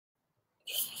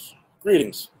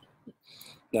Greetings.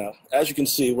 Now, as you can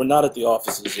see, we're not at the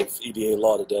offices of EDA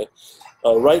Law today.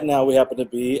 Right now, we happen to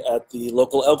be at the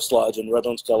local Elks Lodge in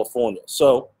Redlands, California.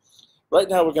 So, right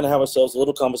now, we're going to have ourselves a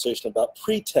little conversation about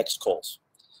pretext calls.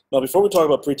 Now, before we talk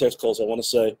about pretext calls, I want to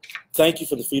say thank you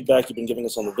for the feedback you've been giving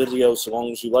us on the videos. So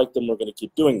long as you like them, we're going to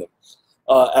keep doing them.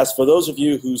 As for those of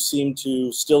you who seem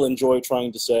to still enjoy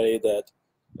trying to say that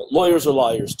lawyers are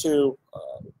liars too,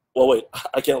 well, wait,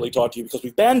 I can't really talk to you because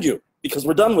we've banned you, because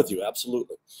we're done with you,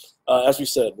 absolutely. As we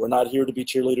said, we're not here to be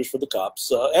cheerleaders for the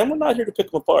cops, and we're not here to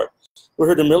pick them apart. We're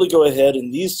here to merely go ahead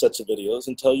in these sets of videos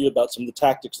and tell you about some of the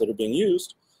tactics that are being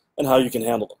used and how you can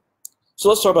handle them. So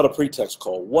let's talk about a pretext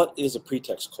call. What is a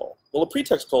pretext call? Well, a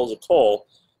pretext call is a call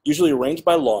usually arranged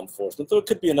by law enforcement, though it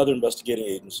could be another investigating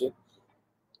agency,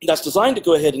 that's designed to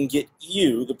go ahead and get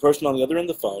you, the person on the other end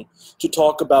of the phone, to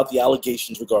talk about the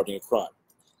allegations regarding a crime.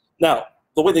 Now,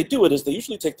 the way they do it is they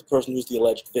usually take the person who's the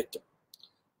alleged victim.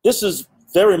 This is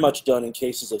very much done in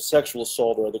cases of sexual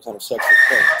assault or other kind of sexual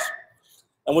crimes.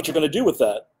 And what you're going to do with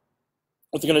that,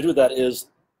 is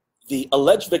the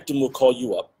alleged victim will call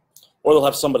you up, or they'll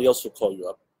have somebody else who will call you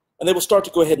up, and they will start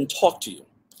to go ahead and talk to you.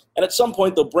 And at some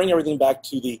point, they'll bring everything back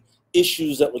to the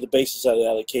issues that were the basis of the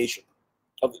allegation,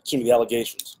 the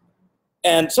allegations.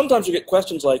 And sometimes you get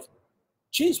questions like,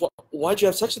 geez, why'd you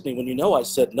have sex with me when you know I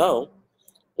said no?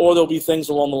 Or there'll be things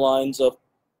along the lines of,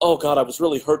 oh God, I was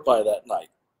really hurt by that night.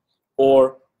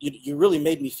 Or you really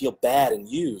made me feel bad and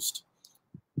used.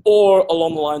 Or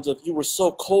along the lines of, you were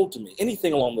so cold to me.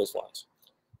 Anything along those lines.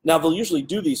 Now, they'll usually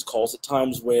do these calls at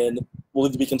times when will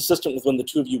either be consistent with when the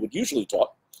two of you would usually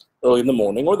talk, early in the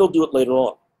morning, or they'll do it later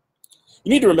on. You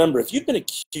need to remember, if you've been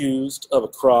accused of a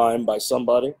crime by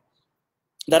somebody,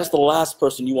 that is the last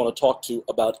person you want to talk to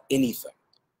about anything.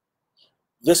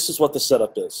 This is what the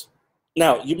setup is.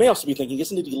 Now, you may also be thinking,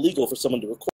 isn't it illegal for someone to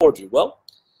record you? Well,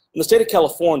 in the state of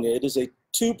California, it is a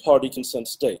two-party consent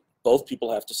state. Both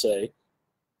people have to say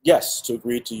yes to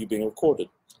agree to you being recorded.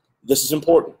 This is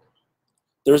important.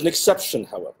 There is an exception,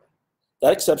 however.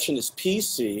 That exception is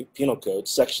PC, Penal Code,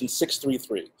 Section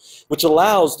 633, which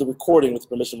allows the recording with the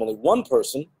permission of only one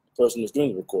person, the person who's doing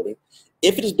the recording,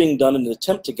 if it is being done in an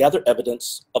attempt to gather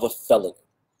evidence of a felony.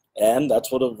 And that's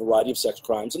what a variety of sex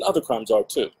crimes and other crimes are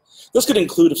too. This could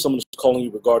include if someone is calling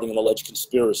you regarding an alleged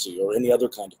conspiracy or any other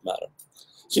kind of matter.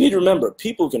 So you need to remember,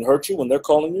 people who can hurt you when they're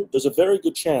calling you, there's a very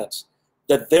good chance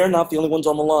that they're not the only ones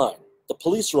on the line. The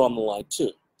police are on the line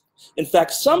too. In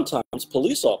fact, sometimes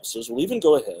police officers will even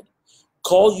go ahead,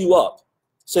 call you up,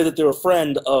 say that they're a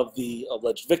friend of the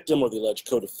alleged victim or the alleged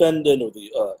co-defendant or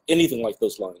the anything like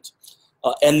those lines,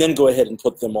 and then go ahead and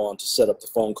put them on to set up the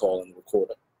phone call and record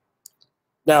it.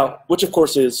 Now, which of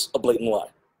course is a blatant lie.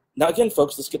 Now again,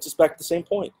 folks, this gets us back to the same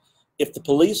point. If the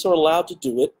police are allowed to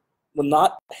do it, we're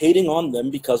not hating on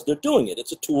them because they're doing it.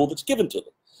 It's a tool that's given to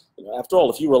them. You know, after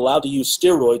all, if you were allowed to use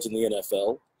steroids in the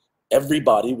NFL,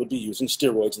 everybody would be using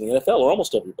steroids in the NFL, or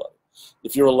almost everybody.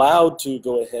 If you're allowed to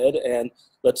go ahead and,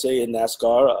 let's say in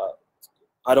NASCAR,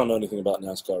 I don't know anything about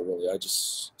NASCAR really, I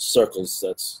just circles,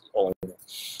 that's all I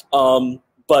know.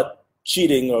 But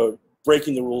cheating or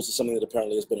breaking the rules is something that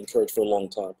apparently has been encouraged for a long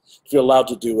time. If you're allowed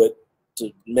to do it,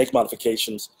 to make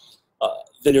modifications,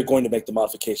 then you're going to make the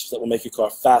modifications that will make your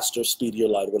car faster, speedier,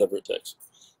 lighter, whatever it takes.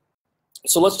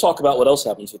 So let's talk about what else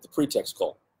happens with the pretext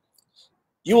call.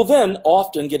 You will then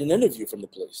often get an interview from the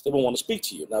police. They will want to speak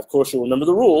to you. Now, of course, you'll remember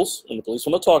the rules. When the police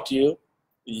want to talk to you,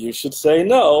 you should say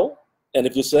no. And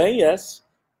if you're saying yes,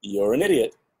 you're an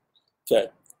idiot. Okay.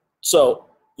 So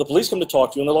the police come to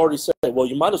talk to you, and they'll already say, well,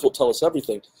 you might as well tell us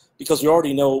everything because we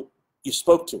already know you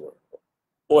spoke to her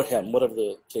or him, whatever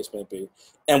the case may be,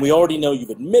 and we already know you've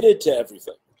admitted to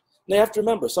everything. Now, you have to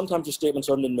remember, sometimes your statements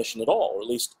aren't an admission at all, or at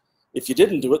least if you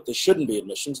didn't do it, they shouldn't be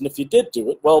admissions. And if you did do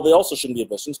it, well, they also shouldn't be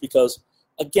admissions because,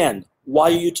 again,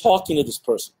 why are you talking to this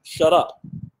person? Shut up.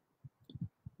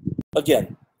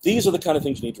 Again, these are the kind of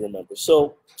things you need to remember.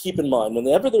 So keep in mind,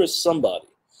 whenever there is somebody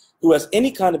who has any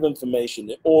kind of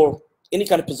information or any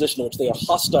kind of position in which they are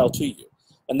hostile to you,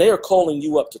 and they are calling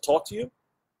you up to talk to you,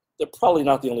 they're probably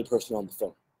not the only person on the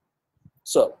phone.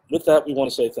 So with that, we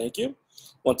want to say thank you.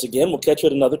 Once again, we'll catch you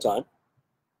at another time.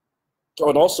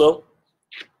 And also,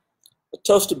 a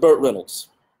toast to Burt Reynolds.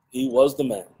 He was the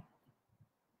man.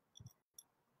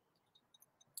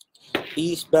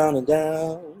 Eastbound and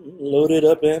down, loaded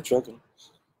up and trucking.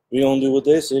 We don't do what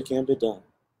they say can't be done.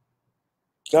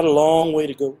 Got a long way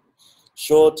to go,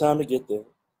 short time to get there.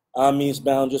 I'm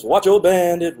eastbound, just watch your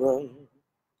bandit run.